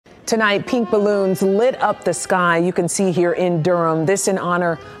Tonight, pink balloons lit up the sky. You can see here in Durham. This in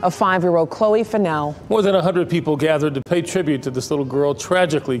honor of 5-year-old Khloe Fennell. More than 100 people gathered to pay tribute to this little girl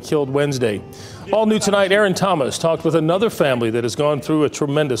tragically killed Wednesday. All new tonight, Aaron Thomas talked with another family that has gone through a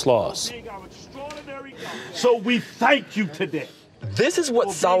tremendous loss. So we thank you today. This is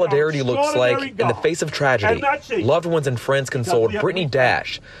what solidarity looks like in the face of tragedy. Loved ones and friends consoled Brittany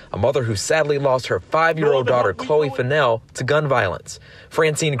Dash, a mother who sadly lost her 5-year-old daughter Khloe Fennell to gun violence.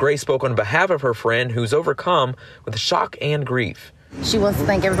 Francine Gray spoke on behalf of her friend who's overcome with shock and grief. She wants to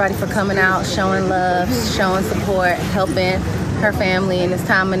thank everybody for coming out, showing love, showing support, helping her family in this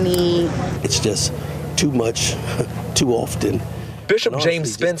time of need. It's just too much, too often. Bishop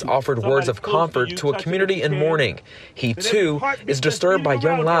James Spence offered words of comfort to a community in mourning. He, too, is disturbed by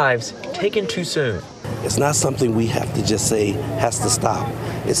young lives taken too soon. It's not something we have to just say has to stop.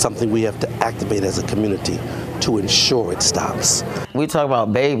 It's something we have to activate as a community to ensure it stops. We talk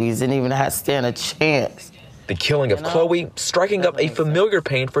about babies didn't even have to stand a chance. The killing of Khloe striking up a familiar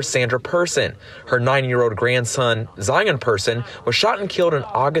pain for Sandra Person. Her 9-year-old grandson, Zion Person, was shot and killed in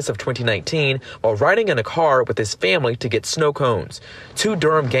August of 2019 while riding in a car with his family to get snow cones. 2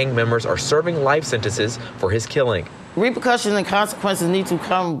 Durham gang members are serving life sentences for his killing. Repercussions and consequences need to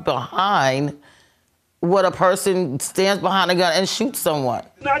come behind what a person stands behind a gun and shoots someone.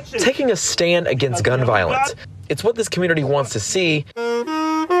 Taking a stand against gun violence. It's what this community wants to see.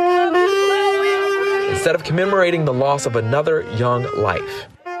 Instead of commemorating the loss of another young life.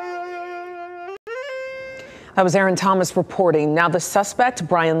 That was Aaron Thomas reporting. Now the suspect,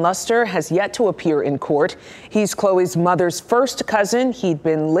 Brian Luster, has yet to appear in court. He's Khloe's mother's first cousin. He'd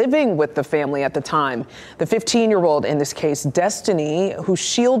been living with the family at the time. The 15-year-old in this case, Destiny, who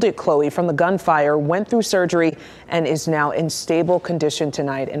shielded Khloe from the gunfire, went through surgery and is now in stable condition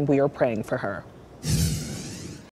tonight, and we are praying for her.